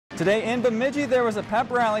Today in Bemidji, there was a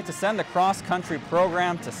pep rally to send the cross-country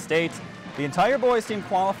program to state. The entire boys team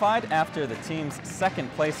qualified after the team's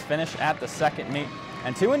second-place finish at the second meet,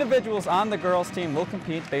 and 2 individuals on the girls team will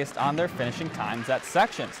compete based on their finishing times at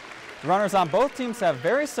sections. The runners on both teams have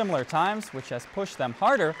very similar times, which has pushed them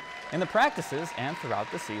harder in the practices and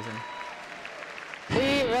throughout the season.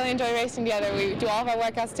 We really enjoy racing together. We do all of our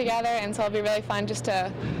workouts together, and so it'll be really fun just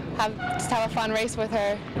to have a fun race with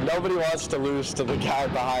her. Nobody wants to lose to the guy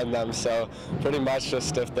behind them, so pretty much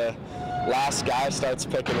just if the last guy starts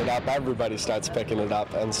picking it up, everybody starts picking it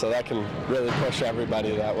up, and so that can really push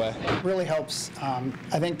everybody that way. It really helps,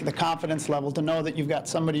 I think, the confidence level to know that you've got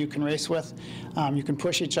somebody you can race with. You can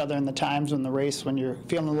push each other in the times in the race when you're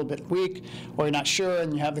feeling a little bit weak or you're not sure,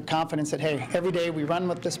 and you have the confidence that, hey, every day we run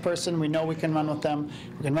with this person, we know we can run with them,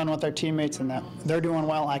 we can run with our teammates, and that they're doing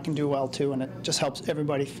well, I can do well too, and it just helps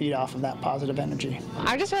everybody feed off of that positive energy.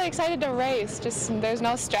 I'm just really excited to race. There's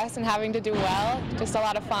no stress in having to do well, just a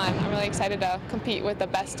lot of fun. I'm really excited to compete with the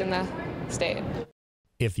best in the state.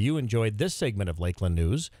 If you enjoyed this segment of Lakeland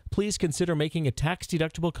News, please consider making a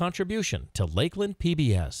tax-deductible contribution to Lakeland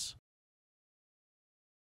PBS.